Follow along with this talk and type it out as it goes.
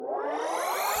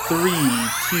3,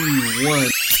 2, 1.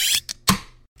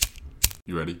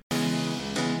 You ready?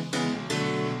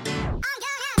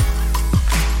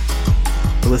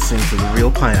 You're listening to the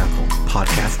Real Pineapple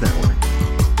Podcast Network.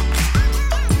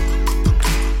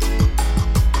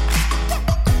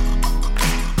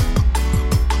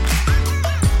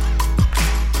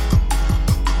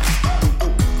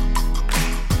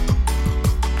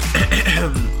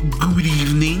 Good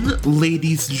evening,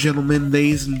 ladies and gentlemen,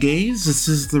 theys and gays. This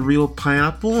is the Real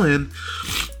Pineapple, and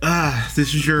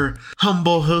this is your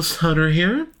humble host, Hunter,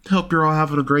 here. Hope you're all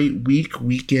having a great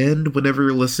weekend, whenever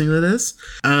you're listening to this.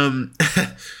 I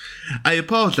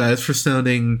apologize for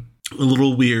sounding a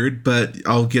little weird, but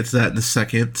I'll get to that in a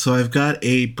second. So I've got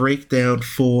a breakdown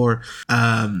for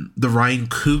the Ryan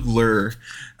Coogler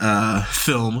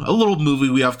film, a little movie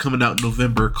we have coming out in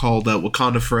November called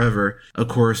Wakanda Forever. Of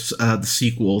course, the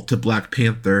sequel to Black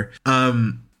Panther.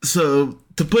 So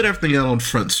to put everything out on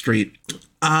Front Street,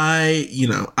 I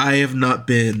have not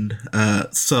been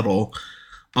subtle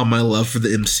on my love for the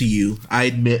MCU. I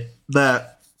admit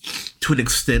that to an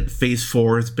extent, Phase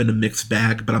 4 has been a mixed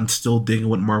bag, but I'm still digging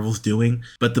what Marvel's doing.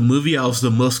 But the movie I was the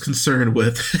most concerned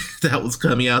with that was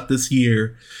coming out this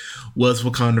year was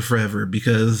Wakanda Forever,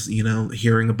 because,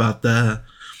 hearing about the,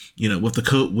 with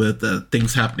the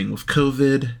things happening with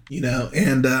COVID,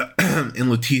 and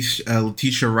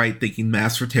Letitia Wright thinking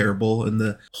masks were terrible, and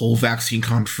the whole vaccine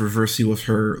controversy with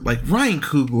her, like Ryan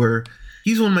Coogler.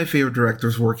 He's one of my favorite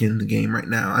directors working in the game right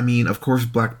now. I mean, of course,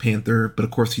 Black Panther, but of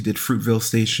course he did Fruitvale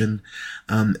Station,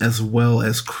 as well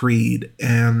as Creed.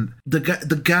 And the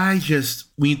guy just,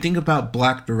 when you think about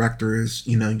black directors,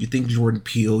 you think Jordan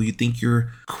Peele, you think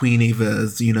your Queen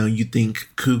Ava's, you think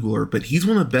Coogler, but he's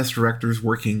one of the best directors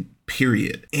working,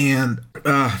 period. And,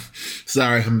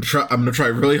 sorry, I'm going to try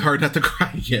really hard not to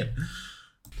cry again.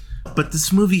 But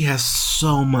this movie has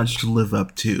so much to live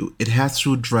up to. It has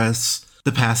to address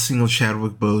the passing of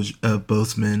Chadwick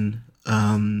Boseman.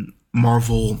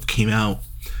 Marvel came out,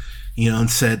 and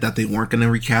said that they weren't going to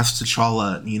recast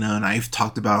T'Challa, and I've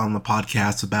talked about on the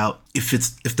podcast about if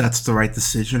that's the right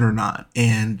decision or not.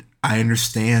 And I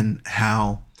understand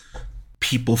how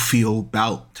people feel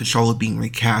about T'Challa being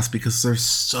recast, because there's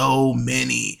so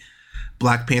many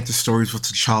Black Panther stories with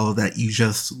T'Challa that you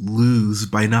just lose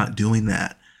by not doing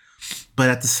that. But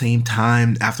at the same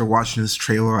time, after watching this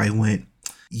trailer, I went,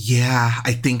 yeah,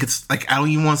 I think it's like, I don't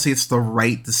even want to say it's the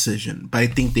right decision, but I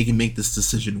think they can make this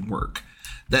decision work.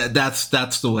 That's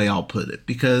the way I'll put it,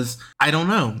 because I don't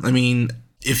know. I mean,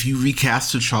 if you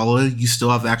recast T'Challa, you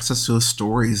still have access to his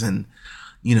stories, and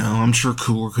I'm sure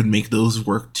Coogler could make those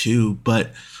work too.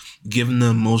 But given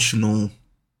the emotional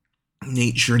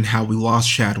nature and how we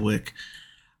lost Chadwick,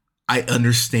 I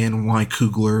understand why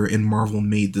Coogler and Marvel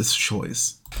made this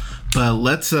choice. But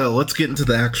let's get into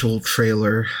the actual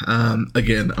trailer.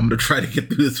 Again, I'm gonna try to get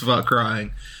through this without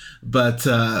crying. But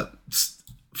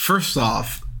first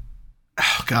off,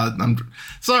 oh God, I'm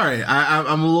sorry.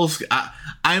 I'm a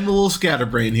little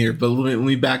scatterbrained here. But let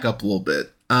me back up a little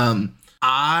bit.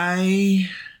 I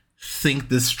think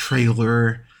this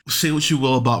trailer. Say what you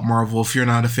will about Marvel. If you're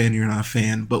not a fan, you're not a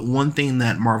fan. But one thing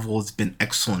that Marvel has been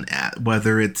excellent at,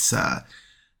 whether it's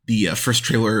the first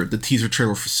trailer, the teaser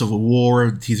trailer for Civil War,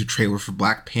 the teaser trailer for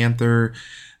Black Panther,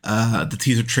 the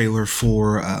teaser trailer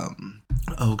for,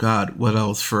 what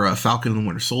else? For Falcon and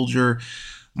Winter Soldier.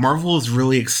 Marvel has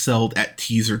really excelled at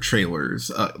teaser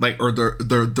trailers, or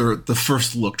the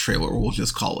first look trailer, we'll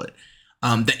just call it.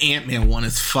 The Ant-Man one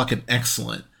is fucking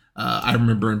excellent. I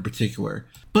remember in particular.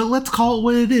 But let's call it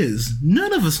what it is.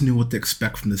 None of us knew what to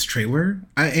expect from this trailer.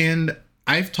 And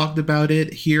I've talked about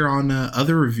it here on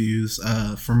other reviews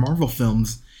for Marvel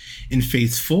films in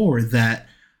Phase 4, that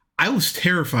I was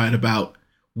terrified about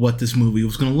what this movie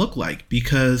was going to look like,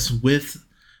 because with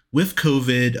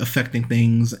COVID affecting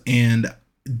things, and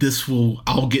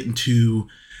I'll get into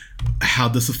how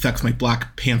this affects my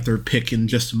Black Panther pick in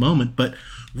just a moment, but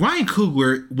Ryan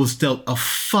Coogler was dealt a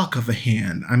fuck of a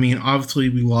hand. I mean, obviously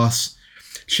we lost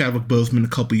Chadwick Boseman a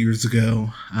couple years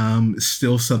ago.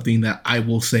 Still something that I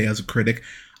will say as a critic,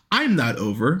 I'm not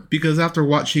over, because after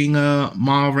watching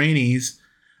Ma Rainey's,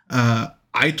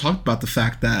 I talked about the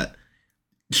fact that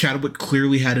Chadwick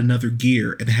clearly had another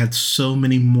gear and had so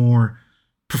many more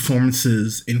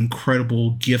performances and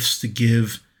incredible gifts to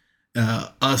give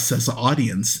us as an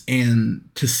audience, and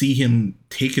to see him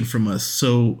taken from us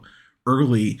so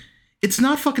early, it's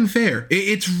not fucking fair.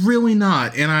 It's really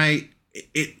not. And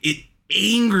it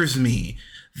angers me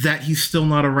that he's still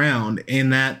not around,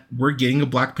 and that we're getting a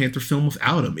Black Panther film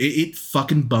without him. It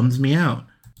fucking bums me out.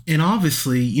 And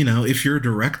obviously, if you're a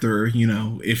director,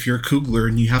 if you're Coogler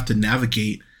and you have to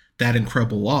navigate that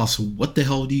incredible loss, what the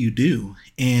hell do you do?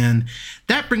 And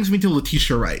that brings me to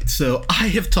Letitia Wright. So I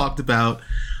have talked about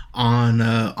on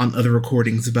other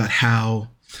recordings about how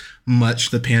much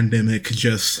the pandemic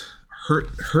just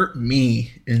hurt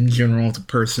me in general as a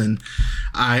person.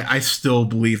 I still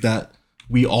believe that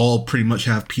we all pretty much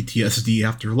have PTSD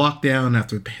after lockdown,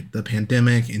 after the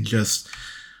pandemic, and just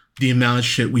the amount of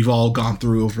shit we've all gone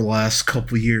through over the last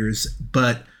couple of years.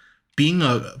 But being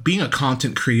a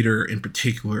content creator in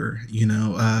particular,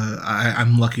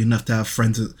 I'm lucky enough to have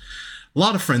a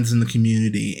lot of friends in the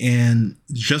community, and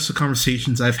just the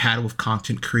conversations I've had with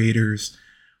content creators,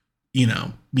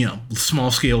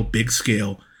 small scale, big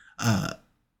scale,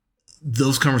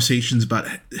 those conversations about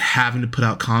having to put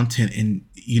out content and,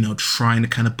 trying to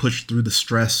kind of push through the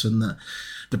stress and the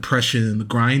depression and the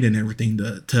grind and everything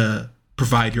to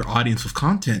provide your audience with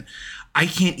content. I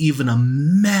can't even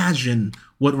imagine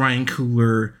what Ryan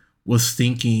Coogler was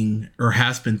thinking or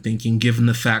has been thinking, given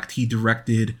the fact he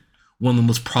directed one of the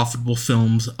most profitable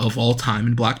films of all time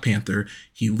in Black Panther.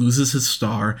 He loses his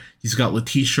star. He's got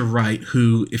Letitia Wright,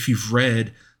 who, if you've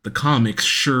read the comics,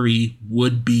 Shuri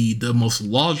would be the most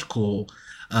logical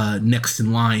next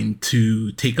in line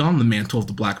to take on the mantle of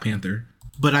the Black Panther.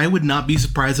 But I would not be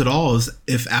surprised at all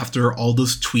if after all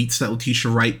those tweets that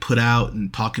Letitia Wright put out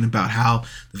and talking about how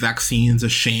the vaccine's a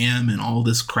sham and all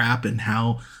this crap and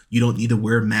how you don't need to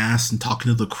wear masks and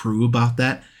talking to the crew about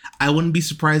that, I wouldn't be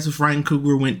surprised if Ryan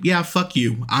Coogler went, yeah, fuck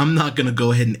you. I'm not going to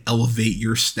go ahead and elevate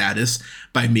your status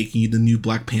by making you the new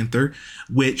Black Panther,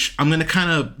 which I'm going to kind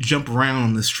of jump around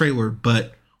on this trailer.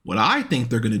 But what I think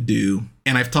they're going to do,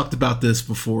 and I've talked about this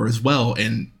before as well,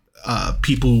 and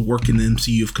people who work in the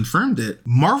MCU have confirmed it,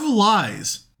 Marvel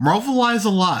lies. Marvel lies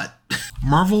a lot.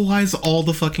 Marvel lies all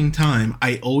the fucking time.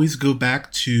 I always go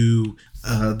back to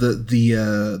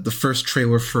the first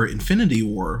trailer for Infinity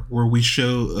War, where they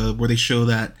show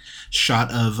that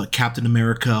shot of Captain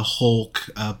America, Hulk,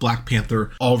 Black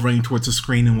Panther all running towards the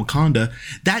screen in Wakanda.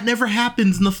 That never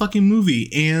happens in the fucking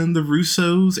movie, and the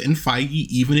Russos and Feige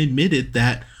even admitted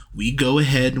that we go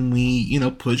ahead and we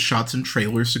put shots in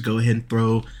trailers to go ahead and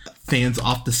throw fans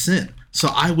off the scent. So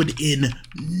I would in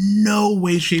no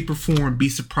way, shape, or form be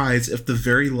surprised if the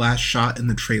very last shot in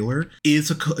the trailer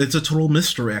is a total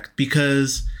misdirect,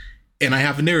 because, and I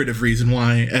have a narrative reason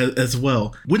why as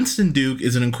well. Winston Duke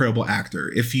is an incredible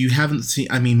actor. If you haven't seen,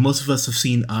 most of us have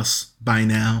seen Us by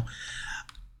now.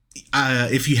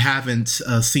 If you haven't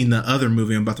seen the other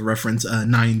movie I'm about to reference,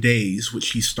 9 Days, which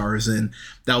he stars in,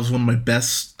 that was one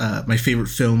of my favorite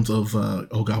films of,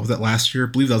 was that last year? I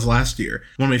believe that was last year.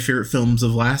 One of my favorite films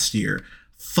of last year.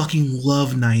 Fucking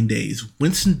love 9 Days.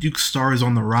 Winston Duke's star is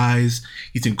on the rise.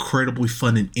 He's incredibly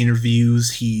fun in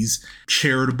interviews. He's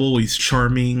charitable. He's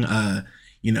charming.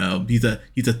 He's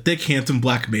a thick, handsome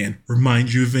black man.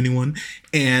 Remind you of anyone?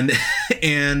 And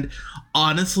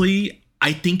honestly,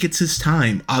 I think it's his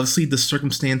time. Obviously, the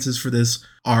circumstances for this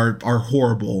are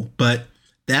horrible, but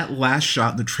that last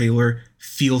shot in the trailer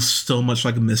feels so much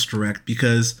like a misdirect,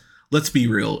 because let's be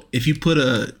real. If you put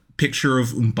a picture of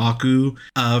M'Baku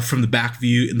from the back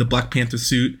view in the Black Panther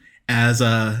suit as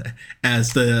the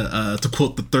to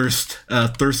quote the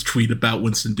thirst tweet about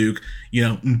Winston Duke,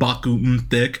 M'Baku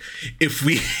thick. If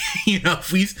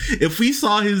we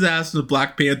saw his ass in the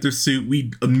Black Panther suit,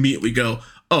 we'd immediately go,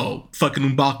 oh, fucking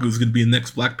M'Baku is going to be the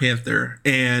next Black Panther.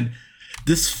 And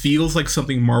this feels like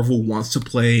something Marvel wants to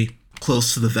play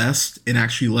close to the vest and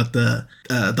actually let the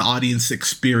audience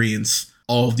experience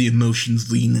all of the emotions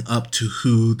leading up to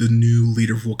who the new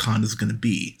leader of Wakanda is going to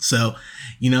be. So,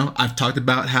 I've talked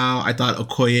about how I thought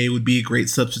Okoye would be a great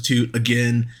substitute.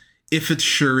 Again, if it's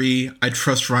Shuri, I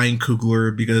trust Ryan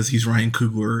Coogler because he's Ryan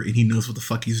Coogler and he knows what the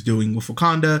fuck he's doing with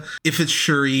Wakanda. If it's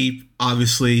Shuri,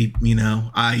 obviously,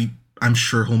 I'm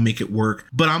sure he'll make it work.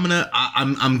 But I'm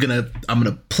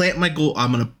gonna plant my goal.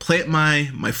 I'm gonna plant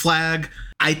my flag.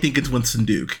 I think it's Winston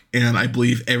Duke, and I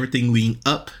believe everything leading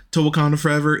up to Wakanda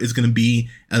Forever is gonna be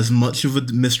as much of a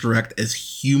misdirect as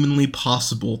humanly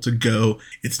possible to go,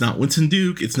 it's not Winston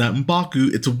Duke, it's not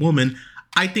M'Baku, it's a woman.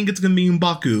 I think it's gonna be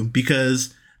M'Baku,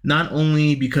 because not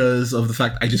only because of the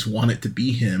fact I just want it to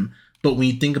be him, but when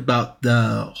you think about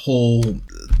the whole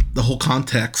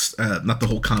context, not the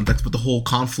whole context, but the whole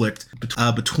conflict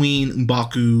between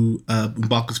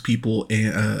M'Baku's people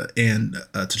and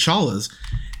T'Challa's,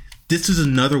 this is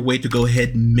another way to go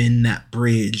ahead and mend that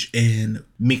bridge and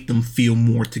make them feel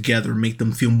more together, make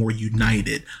them feel more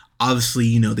united.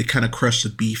 Obviously, they kind of crushed the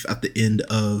beef at the end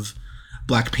of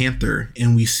Black Panther,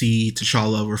 and we see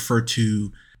T'Challa refer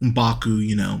to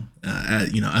M'Baku,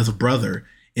 as a brother.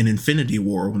 in Infinity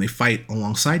War when they fight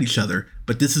alongside each other.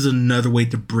 But this is another way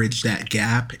to bridge that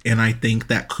gap. And I think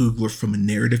that Coogler, from a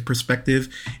narrative perspective,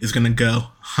 is going to go,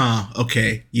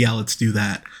 okay, yeah, let's do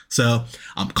that. So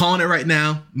I'm calling it right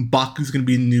now. M'Baku's going to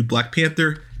be the new Black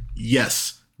Panther.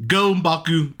 Yes. Go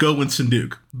M'Baku, go Winston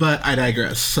Duke. But I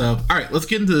digress. So, all right, let's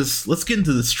get into this. Let's get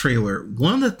into this trailer.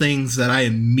 One of the things that I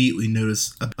immediately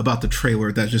noticed about the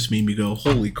trailer that just made me go,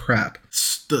 holy crap.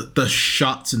 The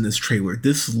shots in this trailer.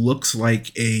 This looks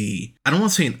like I don't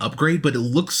want to say an upgrade, but it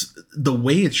looks, the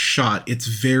way it's shot, it's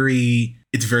very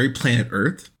Planet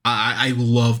Earth. I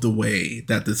love the way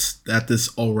that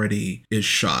this already is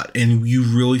shot. And you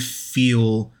really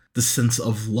feel the sense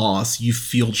of loss. You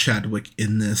feel Chadwick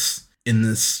in this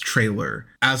trailer.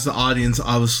 As the audience,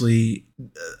 obviously,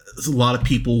 a lot of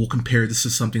people will compare this to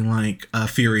something like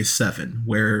Furious 7,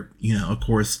 where, of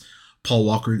course, Paul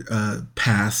Walker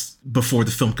passed before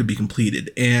the film could be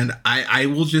completed. And I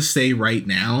will just say right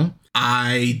now,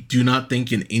 I do not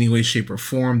think in any way, shape, or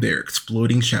form they're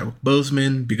exploiting Chadwick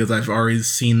Boseman, because I've already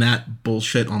seen that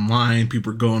bullshit online.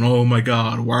 People are going, oh my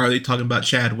God, why are they talking about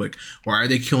Chadwick? Why are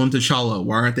they killing T'Challa?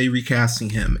 Why aren't they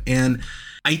recasting him? And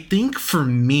I think for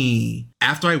me,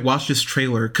 after I watched this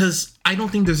trailer, because I don't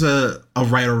think there's a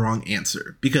right or wrong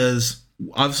answer, because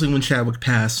obviously when Chadwick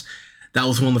passed, that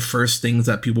was one of the first things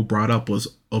that people brought up was,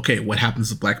 okay, what happens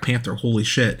to Black Panther? Holy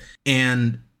shit.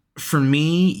 And for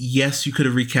me, yes, you could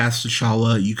have recast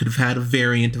T'Challa. You could have had a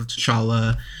variant of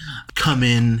T'Challa come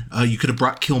in. You could have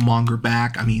brought Killmonger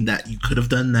back. I mean, that you could have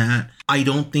done that. I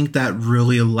don't think that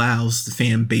really allows the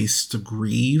fan base to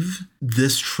grieve.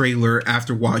 This trailer,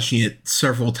 after watching it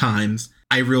several times,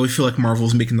 I really feel like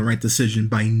Marvel's making the right decision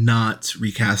by not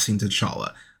recasting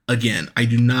T'Challa. Again,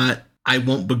 I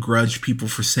won't begrudge people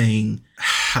for saying,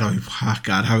 how do I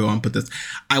want to put this?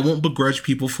 I won't begrudge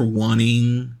people for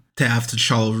wanting to have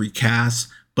T'Challa recast,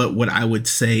 but what I would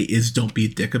say is don't be a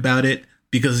dick about it,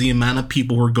 because the amount of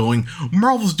people who are going,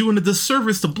 Marvel's doing a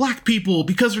disservice to Black people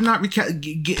because they're not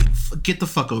get the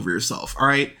fuck over yourself, all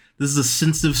right? This is a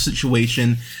sensitive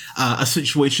situation, a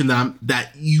situation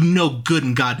that good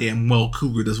and goddamn well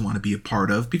Coogler doesn't want to be a part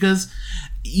of, because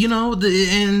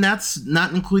and that's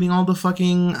not including all the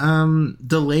fucking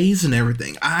delays and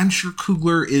everything. I'm sure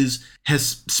Coogler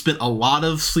has spent a lot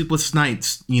of sleepless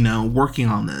nights, working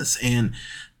on this and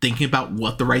thinking about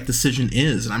what the right decision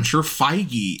is. And I'm sure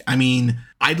Feige,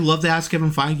 I'd love to ask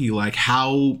Kevin Feige, like,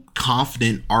 how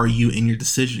confident are you in your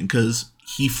decision? Because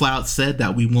he flat out said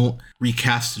that we won't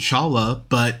recast T'Challa,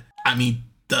 but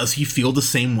does he feel the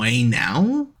same way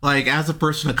now? Like, as a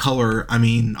person of color,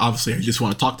 obviously I just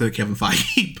want to talk to Kevin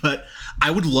Feige, but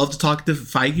I would love to talk to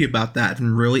Feige about that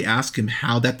and really ask him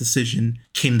how that decision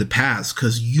came to pass,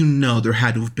 because there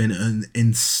had to have been an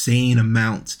insane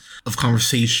amount of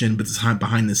conversation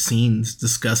behind the scenes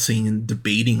discussing and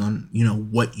debating on,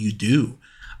 what you do.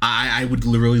 I would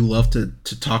really love to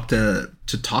talk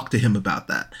to him about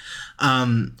that.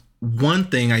 One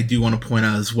thing I do want to point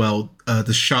out as well,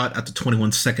 the shot at the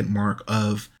 21-second mark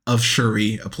of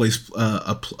Shuri,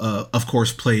 of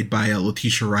course played by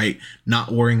Letitia Wright,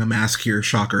 not wearing a mask here,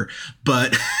 shocker,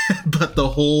 but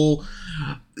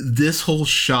this whole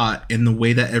shot and the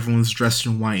way that everyone's dressed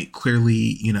in white,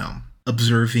 clearly,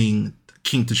 observing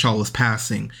King T'Challa's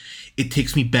passing, it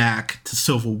takes me back to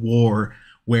Civil War,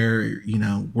 where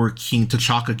King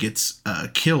T'Chaka gets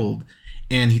killed,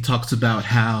 and he talks about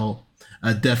how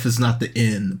death is not the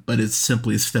end, but it's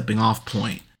simply a stepping off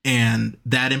point. And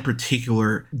that in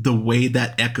particular, the way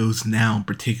that echoes now in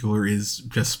particular is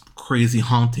just crazy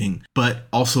haunting, but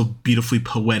also beautifully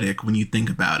poetic when you think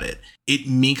about it. It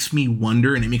makes me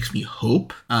wonder, and it makes me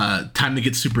hope, time to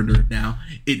get super nerd now,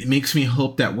 it makes me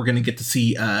hope that we're going to get to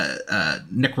see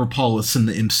Necropolis in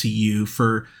the MCU.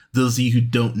 For those of you who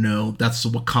don't know, that's the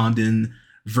Wakandan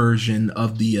version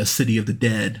of the City of the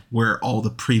Dead, where all the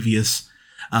previous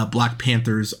Black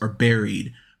Panthers are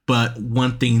buried. But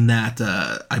one thing that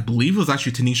I believe was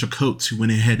actually Tanisha Coates who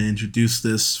went ahead and introduced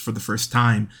this for the first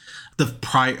time.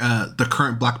 The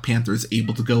current Black Panther is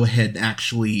able to go ahead and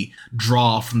actually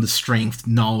draw from the strength,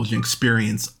 knowledge, and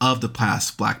experience of the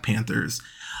past Black Panthers,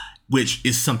 which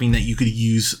is something that you could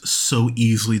use so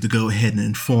easily to go ahead and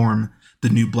inform the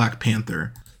new Black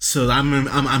Panther. So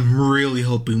I'm really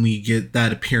hoping we get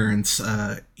that appearance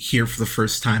here for the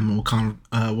first time in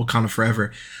Wakanda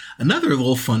Forever. Another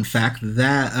little fun fact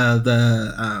that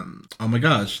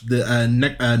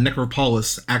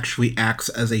Necropolis actually acts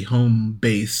as a home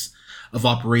base of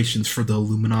operations for the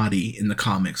Illuminati in the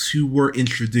comics, who were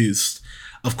introduced,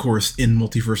 of course, in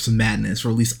Multiverse of Madness, or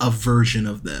at least a version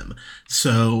of them.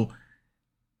 So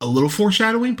a little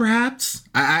foreshadowing, perhaps.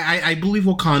 I believe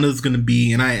Wakanda is going to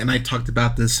be, and I talked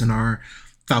about this in our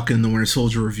Falcon and the Winter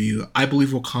Soldier review, I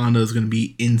believe Wakanda is going to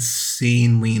be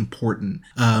insanely important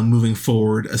moving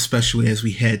forward, especially as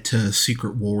we head to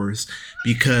Secret Wars,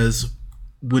 because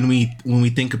when we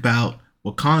think about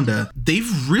Wakanda,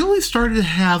 they've really started to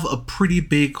have a pretty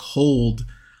big hold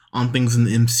on things in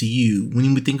the MCU.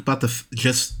 When we think about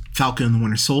just Falcon and the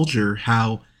Winter Soldier,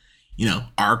 how, you know,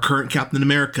 our current Captain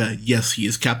America, yes, he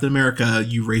is Captain America,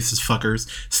 you racist fuckers,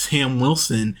 Sam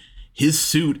Wilson, his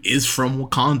suit is from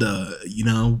Wakanda, you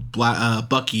know,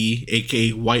 Bucky,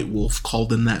 aka White Wolf,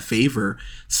 called in that favor.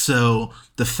 So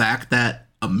the fact that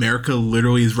America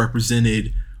literally is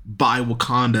represented by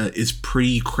Wakanda is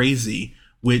pretty crazy,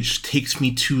 which takes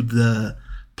me to the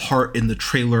part in the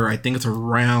trailer, I think it's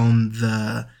around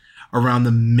the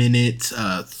minute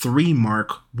 3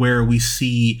 mark, where we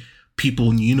see people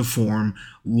in uniform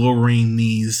lowering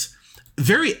these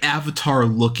very Avatar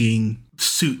looking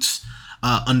suits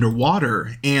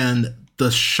underwater. And the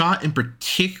shot in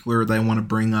particular that I want to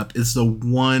bring up is the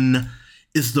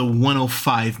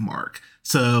 105 mark.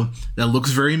 So that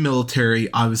looks very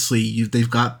military. Obviously, they've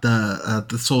got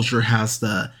the soldier has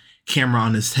the camera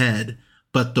on his head,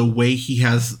 but the way he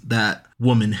has that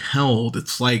woman held,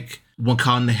 it's like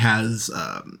Wakanda has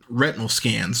retinal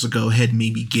scans to go ahead and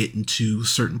maybe get into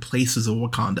certain places of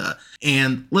Wakanda.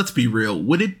 And let's be real,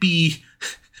 would it be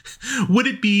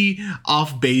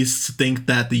off base to think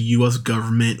that the US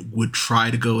government would try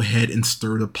to go ahead and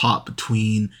stir the pot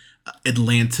between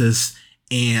Atlantis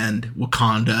and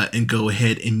Wakanda and go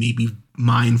ahead and maybe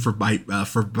mine for vibranium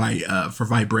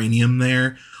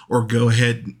there, or go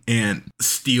ahead and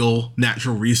steal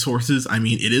natural resources? I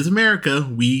mean, it is America.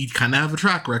 We kind of have a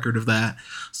track record of that.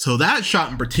 So that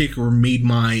shot in particular made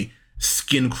my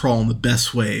skin crawl in the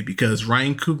best way, because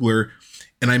Ryan Coogler,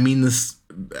 and I mean this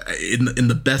in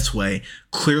the best way,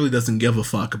 clearly doesn't give a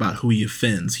fuck about who he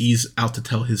offends. He's out to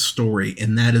tell his story,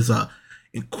 and that is a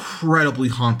incredibly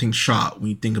haunting shot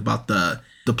when you think about the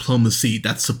diplomacy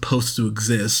that's supposed to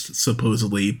exist,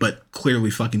 supposedly, but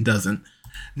clearly fucking doesn't.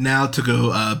 Now to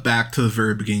go back to the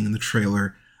very beginning of the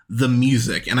trailer, the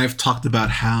music, and I've talked about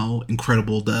how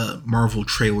incredible the Marvel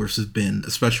trailers have been,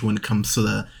 especially when it comes to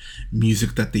the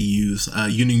music that they use.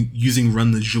 Using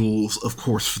Run the Jewels, of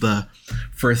course, for the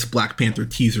first Black Panther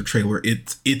teaser trailer.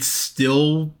 It's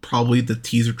still probably the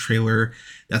teaser trailer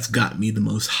that's got me the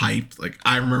most hyped. Like,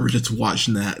 I remember just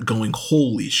watching that going,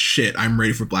 holy shit, I'm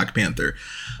ready for Black Panther.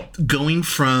 Going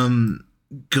from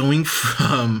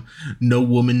No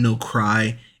Woman, No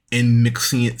Cry and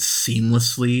mixing it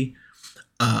seamlessly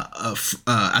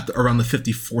around the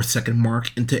 54-second mark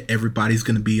into Everybody's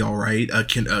Gonna Be Alright,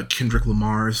 Kendrick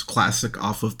Lamar's classic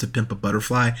off of To Pimp a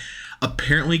Butterfly.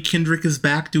 Apparently Kendrick is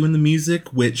back doing the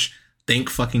music, which,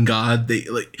 thank fucking God. They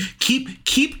like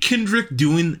keep Kendrick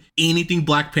doing anything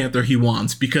Black Panther he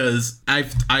wants, because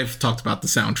I've talked about the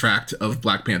soundtrack of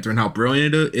Black Panther and how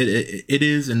brilliant it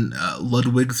is, and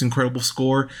Ludwig's incredible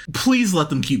score. Please let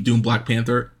them keep doing Black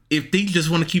Panther. If they just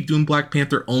want to keep doing Black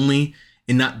Panther only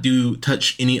and not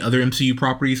touch any other MCU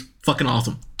properties, fucking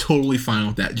awesome. Totally fine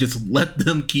with that. Just let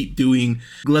them keep doing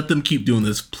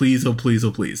this. Please, oh please,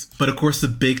 oh please. But of course, the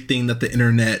big thing that the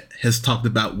internet has talked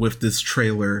about with this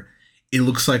trailer, it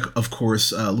looks like, of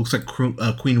course,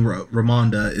 Queen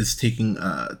Ramonda is taking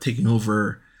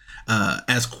over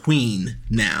as queen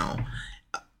now.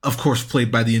 Of course,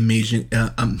 played by the amazing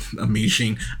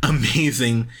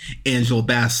Angela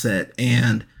Bassett.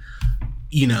 And,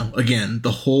 you know, again,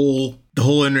 the whole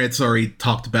internet's already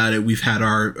talked about it. We've had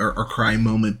our cry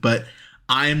moment, but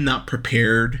I am not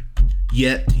prepared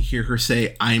yet to hear her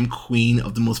say, I'm queen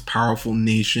of the most powerful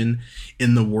nation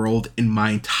in the world and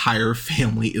my entire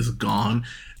family is gone.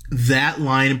 That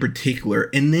line in particular.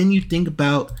 And then you think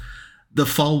about the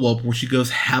follow-up where she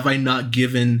goes, have I not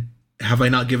given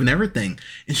everything?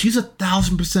 And she's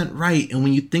 1,000% right. And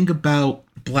when you think about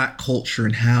Black culture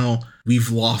and how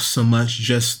we've lost so much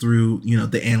just through, you know,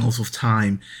 the annals of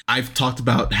time. I've talked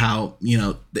about how, you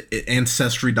know, the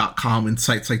Ancestry.com and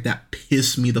sites like that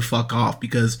piss me the fuck off,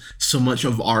 because so much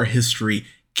of our history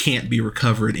can't be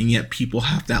recovered, and yet people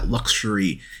have that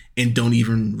luxury and don't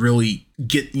even really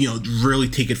really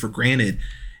take it for granted.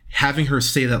 Having her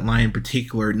say that line in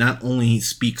particular not only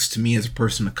speaks to me as a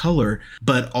person of color,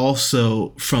 but also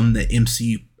from the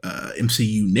MCU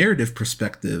narrative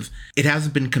perspective. It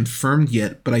hasn't been confirmed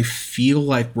yet, but I feel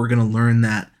like we're going to learn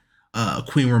that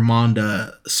Queen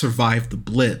Ramonda survived the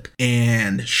blip,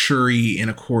 and Shuri and,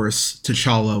 of course,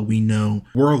 T'Challa, we know,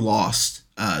 were lost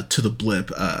to the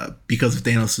blip because of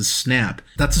Thanos' snap.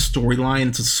 That's a storyline.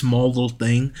 It's a small little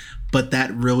thing, but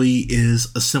that really is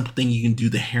a simple thing you can do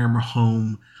to hammer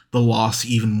home the loss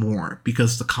even more,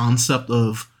 because the concept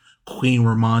of Queen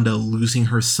Ramonda losing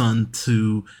her son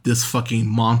to this fucking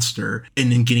monster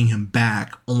and then getting him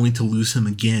back only to lose him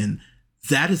again.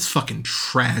 That is fucking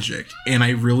tragic. And I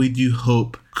really do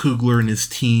hope Coogler and his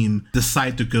team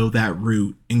decide to go that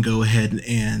route and go ahead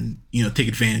and, take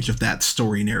advantage of that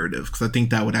story narrative. Because I think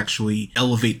that would actually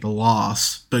elevate the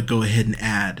loss, but go ahead and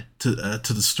add to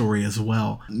the story as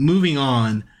well. Moving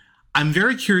on, I'm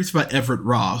very curious about Everett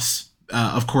Ross.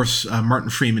 Of course, Martin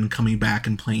Freeman coming back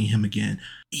and playing him again.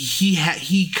 He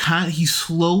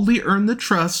slowly earned the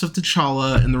trust of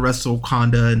T'Challa and the rest of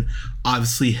Wakanda, and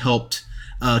obviously helped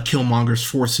Killmonger's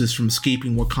forces from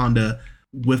escaping Wakanda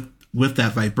with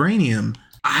that vibranium.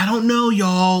 I don't know,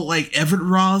 y'all. Like, Everett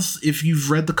Ross, if you've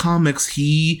read the comics,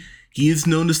 he is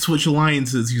known to switch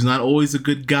alliances. He's not always a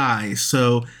good guy.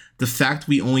 So the fact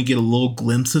we only get a little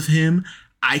glimpse of him,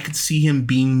 I could see him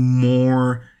being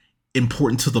more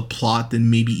important to the plot than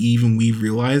maybe even we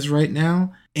realize right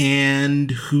now.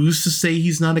 And who's to say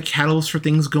he's not a catalyst for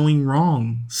things going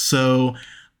wrong? So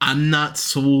I'm not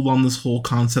sold on this whole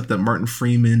concept that Martin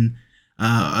Freeman's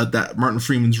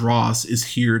Ross is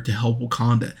here to help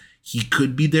Wakanda. He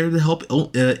could be there to help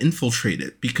infiltrate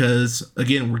it, because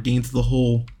again, we're getting to the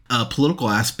whole political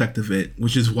aspect of it,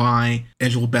 which is why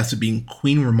Angela Bassett being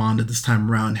Queen Ramonda this time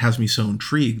around has me so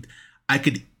intrigued. I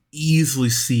could easily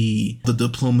see the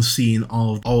diplomacy and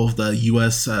all of the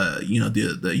U.S.,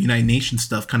 the United Nations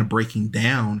stuff kind of breaking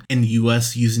down, and the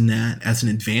U.S. using that as an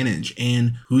advantage.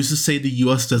 And who's to say the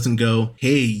U.S. doesn't go,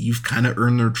 hey, you've kind of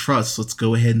earned their trust, let's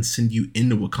go ahead and send you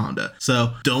into Wakanda.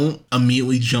 So don't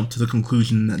immediately jump to the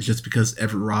conclusion that just because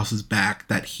Everett Ross is back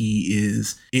that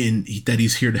he's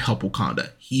here to help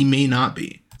Wakanda. He may not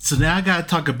be. So now I gotta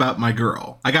talk about my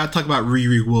girl. I gotta talk about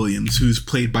Riri Williams, who's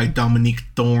played by Dominique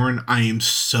Thorne. I am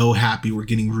so happy we're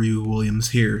getting Riri Williams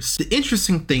here. The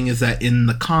interesting thing is that in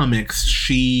the comics,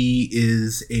 she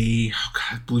is I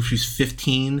believe she's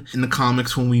 15 in the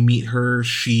comics when we meet her.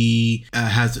 She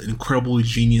has an incredibly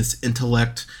genius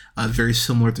intellect, very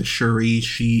similar to Shuri.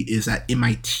 She is at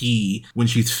MIT when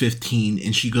she's 15,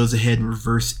 and she goes ahead and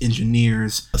reverse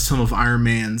engineers some of Iron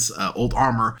Man's old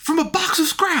armor from a box of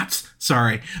scraps.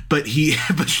 Sorry, but she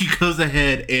goes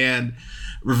ahead and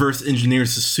reverse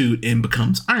engineers the suit and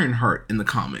becomes Ironheart in the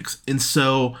comics. And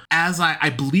so, as I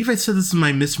believe I said this in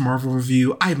my Miss Marvel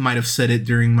review, I might have said it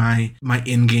during my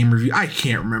Endgame review. I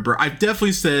can't remember. I've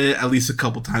definitely said it at least a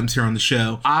couple times here on the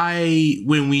show.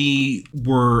 When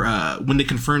they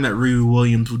confirmed that Riri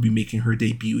Williams would be making her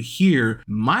debut here,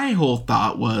 my whole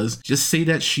thought was just say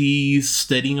that she's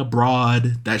studying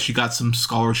abroad, that she got some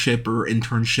scholarship or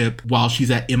internship while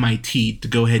she's at MIT to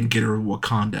go ahead and get her to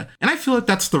Wakanda. And I feel like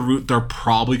that's the route they're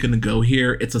probably going to go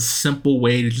here. It's a simple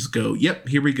way to just go, yep,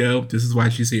 here we go. This is why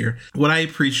she's here. What I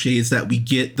appreciate is that we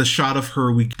get the shot of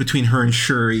her between her and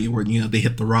Shuri where, they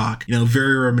hit the rock,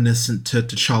 very reminiscent to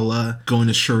T'Challa going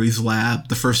to Shuri's lab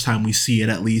the first time we see it,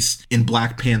 at least in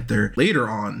Black Panther. Later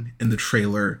on in the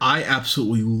trailer, I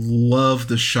absolutely love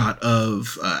the shot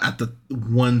of at the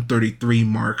 133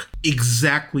 mark,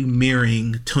 exactly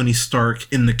mirroring Tony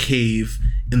Stark in the cave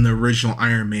in the original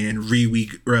Iron Man.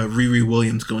 Riri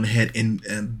Williams going ahead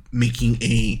and making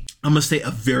I'm gonna say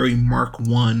a very Mark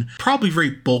I, probably very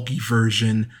bulky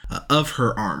version of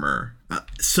her armor.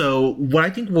 So what I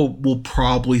think we'll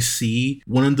probably see,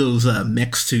 one of those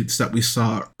mech suits that we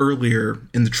saw earlier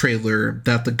in the trailer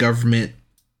that the government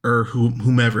or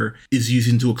whomever is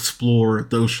using to explore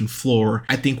the ocean floor.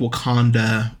 I think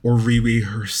Wakanda or Riri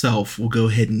herself will go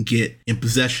ahead and get in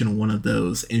possession of one of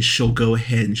those, and she'll go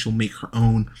ahead and she'll make her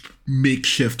own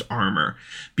makeshift armor,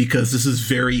 because this is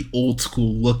very old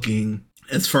school looking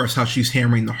as far as how she's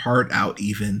hammering the heart out,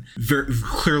 even very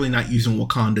clearly not using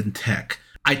Wakandan tech.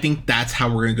 I think that's how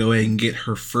we're going to go ahead and get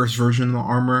her first version of the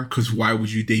armor, because why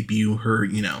would you debut her,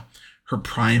 her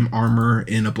prime armor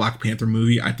in a Black Panther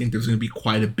movie? I think there's going to be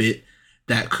quite a bit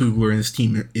that Coogler and his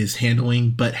team is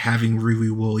handling, but having Riri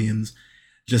Williams,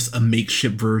 just a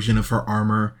makeshift version of her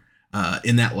armor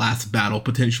in that last battle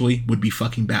potentially would be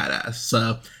fucking badass.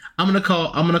 So I'm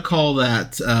gonna call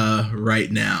that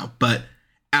right now, but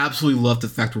absolutely love the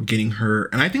fact we're getting her,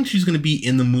 and I think she's going to be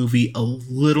in the movie a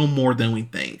little more than we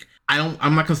think.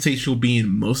 I'm not going to say she'll be in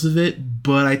most of it,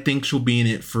 but I think she'll be in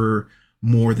it for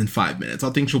more than 5 minutes.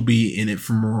 I think she'll be in it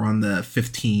for more on the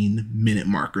 15-minute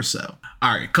mark or so.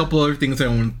 All right, a couple other things I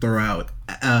want to throw out.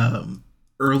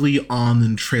 Early on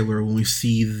in the trailer, when we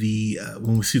see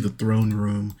the throne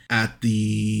room at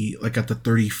the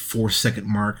 34-second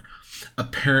mark,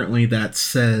 apparently that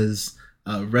says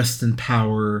 "Rest in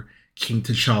power, King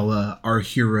T'Challa, our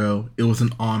hero. It was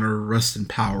an honor. Rest in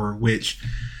power." Which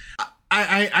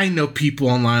I know people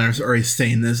online are already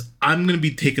saying this. I'm going to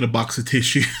be taking a box of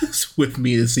tissues with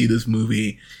me to see this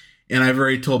movie. And I've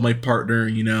already told my partner,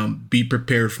 be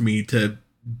prepared for me to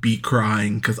be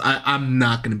crying because I'm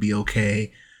not going to be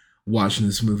okay watching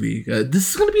this movie. This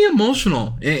is going to be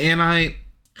emotional. And I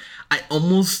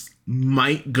almost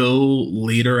might go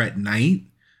later at night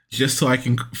just so I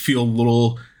can feel a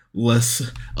little less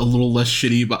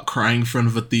shitty about crying in front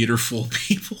of a theater full of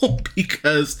people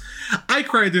because I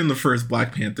cried during the first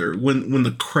Black Panther when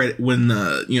the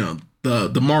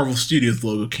Marvel Studios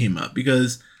logo came up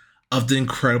because of the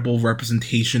incredible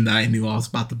representation that I knew I was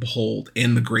about to behold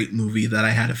and the great movie that I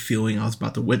had a feeling I was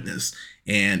about to witness.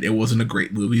 And it wasn't a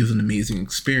great movie, it was an amazing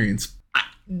experience.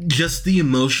 Just the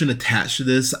emotion attached to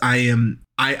this, I'm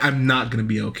not gonna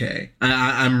be okay.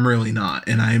 I'm really not,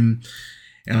 and I'm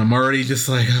already just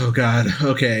like, oh god,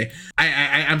 okay.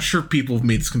 I'm sure people have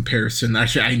made this comparison.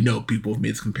 Actually, I know people have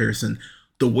made this comparison.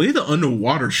 The way the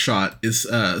underwater shot is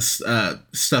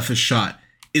stuff is shot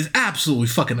is absolutely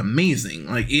fucking amazing.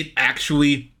 Like, it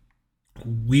actually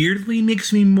weirdly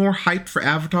makes me more hyped for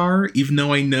Avatar, even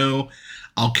though I know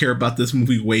I'll care about this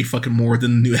movie way fucking more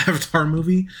than the new Avatar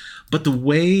movie. But the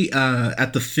way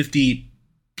at the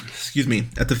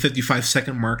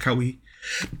 55-second mark, how we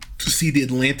see the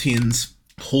Atlanteans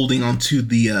holding onto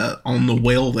on the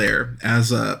whale there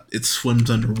as it swims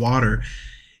underwater,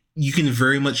 you can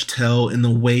very much tell in the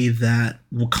way that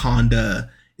Wakanda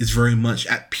is very much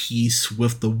at peace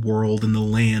with the world and the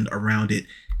land around it.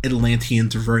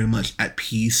 Atlanteans are very much at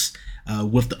peace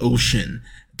with the ocean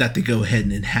that they go ahead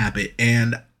and inhabit.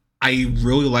 And I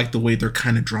really like the way they're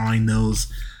kind of drawing those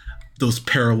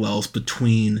parallels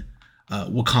between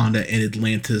Wakanda and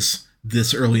Atlantis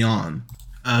this early on.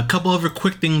 A couple other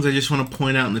quick things I just want to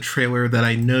point out in the trailer that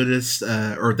I noticed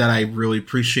or that I really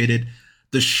appreciated.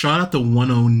 The shot at the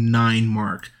 109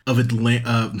 mark of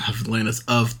Atlantis,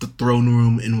 of the throne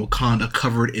room in Wakanda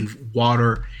covered in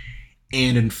water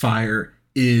and in fire,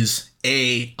 is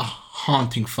a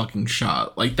haunting fucking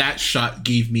shot. Like, that shot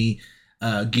gave me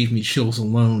chills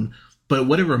alone. But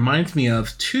what it reminds me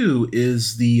of too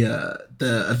is the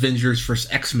Avengers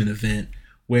vs. X-Men event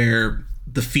where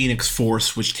the Phoenix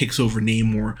Force, which takes over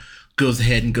Namor, goes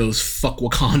ahead and goes fuck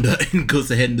Wakanda and goes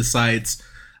ahead and decides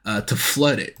to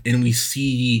flood it. And we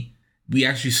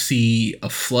actually see a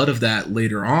flood of that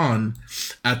later on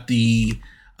at the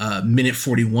minute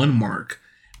 41 mark,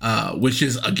 which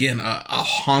is, again, a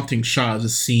haunting shot of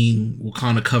just seeing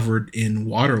Wakanda covered in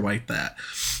water like that.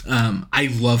 I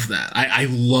love that. I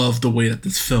love the way that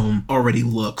this film already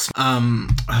looks.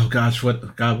 Oh gosh, what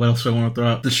else do I want to throw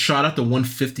out? The shot at the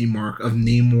 150 mark of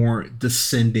Namor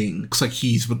descending. Looks like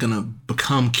he's gonna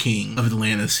become king of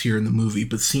Atlantis here in the movie,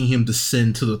 but seeing him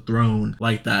descend to the throne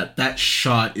like that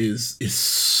shot is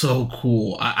so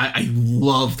cool. I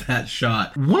love that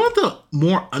shot. One of the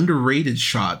more underrated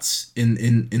shots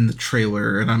in the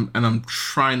trailer, and I'm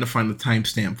trying to find the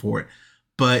timestamp for it,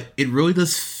 but it really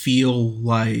does feel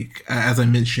like, as I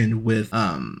mentioned with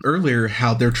earlier,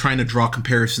 how they're trying to draw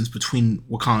comparisons between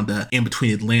Wakanda and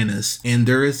between Atlantis. And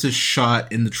there is this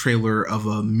shot in the trailer of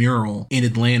a mural in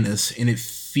Atlantis, and it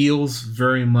feels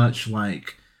very much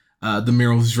like the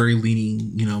mural is very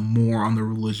leaning, more on the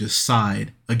religious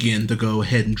side. Again, to go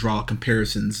ahead and draw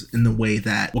comparisons in the way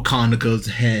that Wakanda goes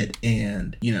ahead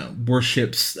and,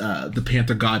 worships the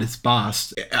Panther goddess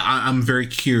Bast. I'm very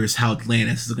curious how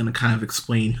Atlantis is going to kind of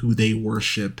explain who they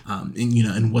worship,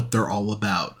 and what they're all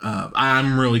about.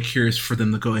 I'm really curious for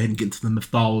them to go ahead and get into the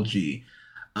mythology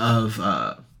of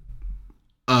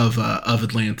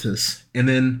Atlantis. And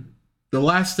then the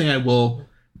last thing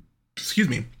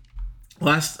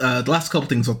the last couple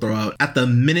things I'll throw out. At the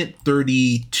minute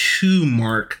 32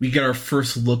 mark, we get our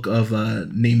first look of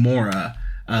Namora,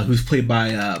 who's played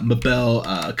by Mabel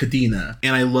Cadena.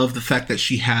 And I love the fact that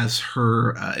she has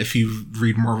her, if you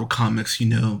read Marvel Comics, you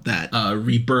know that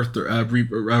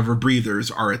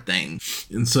rebreathers are a thing.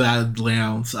 And so that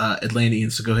allows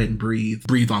Atlanteans to go ahead and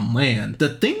breathe on land. The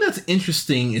thing that's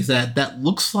interesting is that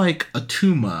looks like a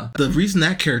Tuma. The reason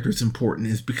that character is important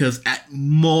is because at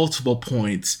multiple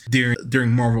points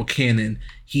during Marvel canon,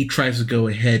 he tries to go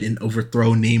ahead and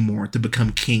overthrow Namor to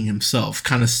become king himself,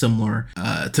 kind of similar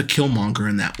to Killmonger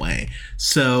in that way.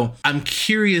 So I'm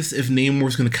curious if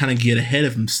Namor's going to kind of get ahead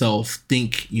of himself,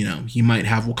 think, he might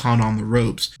have Wakanda on the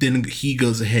ropes. Then he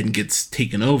goes ahead and gets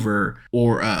taken over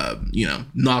or,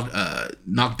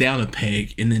 knocked down a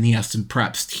peg. And then he has to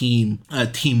perhaps team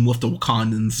with the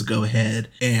Wakandans to go ahead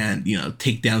and,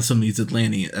 take down some of these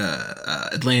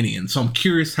Atlanteans. So I'm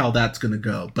curious how that's going to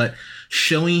go. But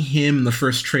showing him in the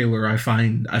first trailer, I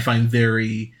find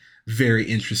very, very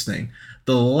interesting. The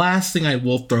The last thing I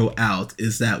will throw out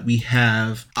is that we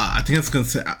have, I'm going to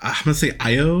say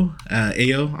Ayo. I'm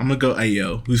going to go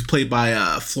Ayo, who's played by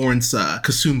Florence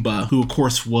Kasumba, who of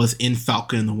course was in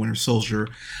Falcon and the Winter Soldier.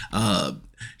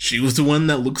 She was the one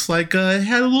that looks like had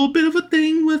a little bit of a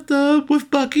thing with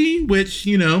Bucky, which,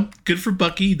 good for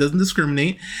Bucky, he doesn't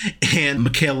discriminate. And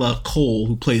Michaela Cole,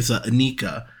 who plays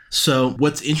Anika. So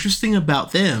what's interesting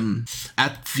about them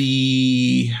at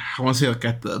the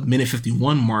minute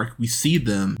 51 mark, we see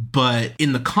them, but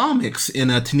in the comics, in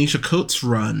Tanisha Coates'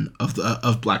 run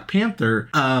of Black Panther,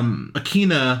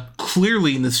 Akina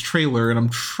clearly in this trailer, and I'm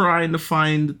trying to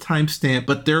find the timestamp,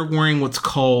 but they're wearing what's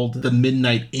called the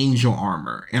Midnight Angel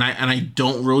armor, and I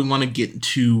don't really want to get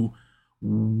into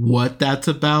what that's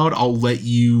about. I'll let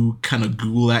you kind of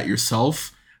Google that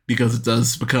yourself, because it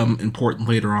does become important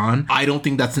later on. I don't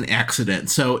think that's an accident.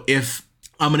 So if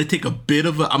I'm going to do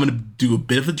a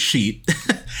bit of a cheat.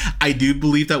 I do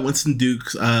believe that Winston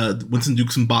Dukes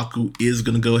Mbaku is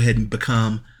going to go ahead and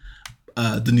become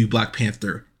the new Black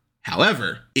Panther.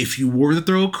 However, if you were to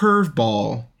throw a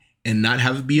curveball and not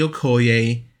have it be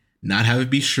Okoye, not have it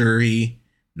be Shuri,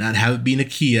 not have it be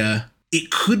Nakia,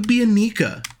 it could be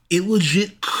Anika. It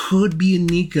legit could be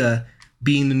Anika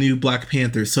being the new Black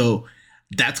Panther. So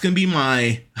that's going to be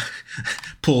my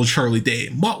pull Charlie Day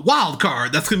wild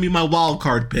card. That's going to be my wild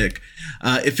card pick.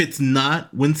 If it's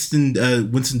not Winston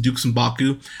Dukes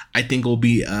Mbaku, I think it'll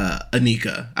be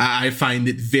Anika. I find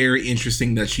it very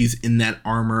interesting that she's in that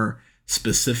armor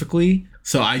specifically.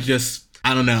 So I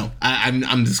don't know.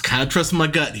 I'm just kind of trusting my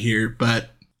gut here, but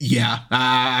yeah,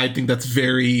 I think that's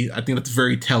very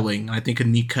telling. I think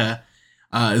Anika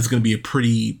is going to be a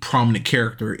pretty prominent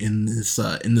character in this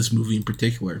movie in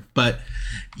particular. But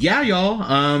yeah, y'all,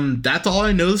 that's all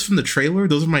I noticed from the trailer.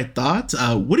 Those are my thoughts.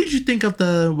 What did you think of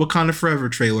the Wakanda Forever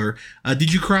trailer?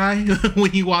 Did you cry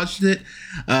when you watched it?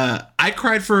 I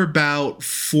cried for about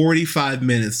 45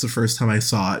 minutes the first time I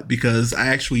saw it, because I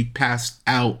actually passed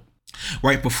out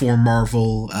right before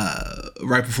Marvel's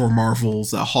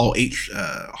Hall H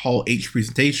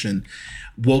presentation.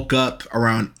 Woke up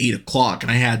around 8 o'clock,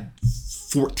 and I had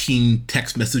 14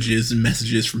 text messages and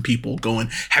messages from people going,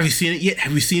 have you seen it yet?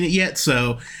 Have you seen it yet?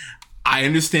 So I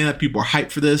understand that people are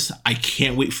hyped for this. I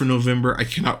can't wait for November. I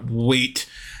cannot wait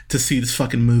to see this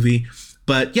fucking movie.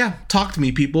 But yeah, talk to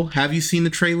me, people. Have you seen the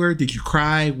trailer? Did you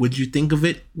cry? What did you think of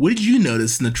it? What did you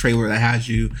notice in the trailer that has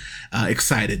you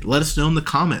excited? Let us know in the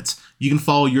comments. You can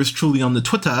follow yours truly on the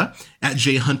Twitter at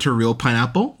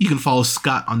JHunterRealPineapple. You can follow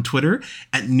Scott on Twitter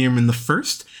at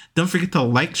Nearman1st. Don't forget to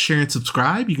like, share, and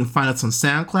subscribe. You can find us on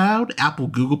SoundCloud, Apple,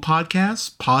 Google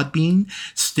Podcasts, Podbean,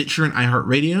 Stitcher, and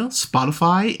iHeartRadio,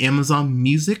 Spotify, Amazon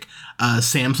Music,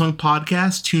 Samsung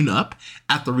Podcast, TuneUp,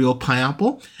 at The Real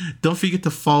Pineapple. Don't forget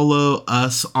to follow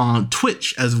us on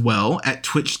Twitch as well at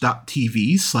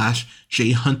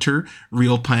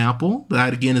twitch.tv/JHunterRealPineapple.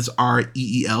 That again is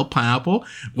REEL Pineapple.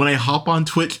 When I hop on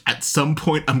Twitch at some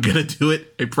point, I'm going to do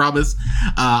it. I promise.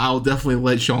 I'll definitely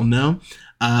let y'all know.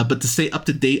 But to stay up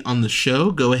to date on the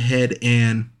show, go ahead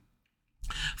and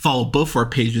follow both our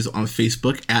pages on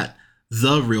Facebook at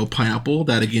The Real Pineapple.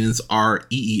 That again is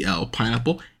REEL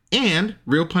Pineapple, and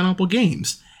Real Pineapple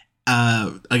Games.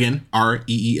 Again,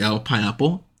 REEL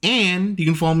Pineapple. And you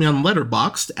can follow me on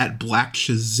Letterboxd at Black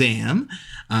Shazam.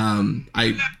 And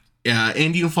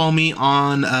you can follow me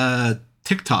on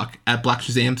TikTok at Black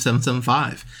Shazam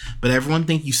 775. But everyone,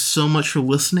 thank you so much for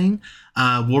listening.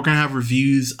 We're going to have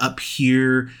reviews up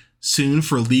here soon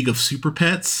for League of Super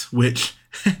Pets, which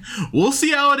we'll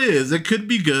see how it is. It could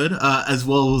be good, as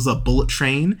well as a Bullet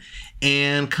Train.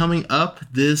 And coming up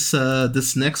this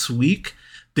next week,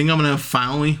 I think I'm going to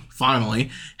finally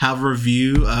have a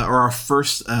review or our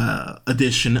first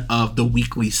edition of the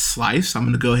Weekly Slice. I'm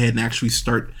going to go ahead and actually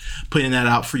start putting that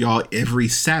out for y'all every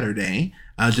Saturday.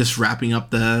 Just wrapping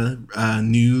up the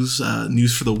news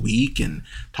for the week and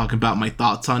talking about my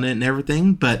thoughts on it and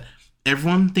everything. But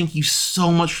everyone, thank you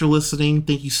so much for listening.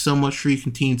 Thank you so much for your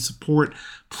continued support.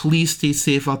 Please stay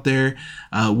safe out there.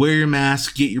 Wear your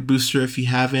mask. Get your booster if you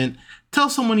haven't. Tell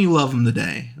someone you love them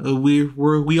today.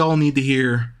 We all need to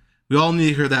hear. We all need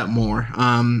to hear that more.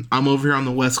 I'm over here on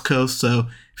the West Coast, so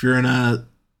if you're in a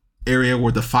area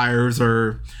where the fires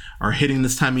are hitting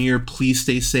this time of year, please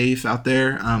stay safe out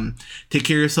there. Take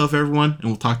care of yourself, everyone, and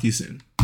we'll talk to you soon.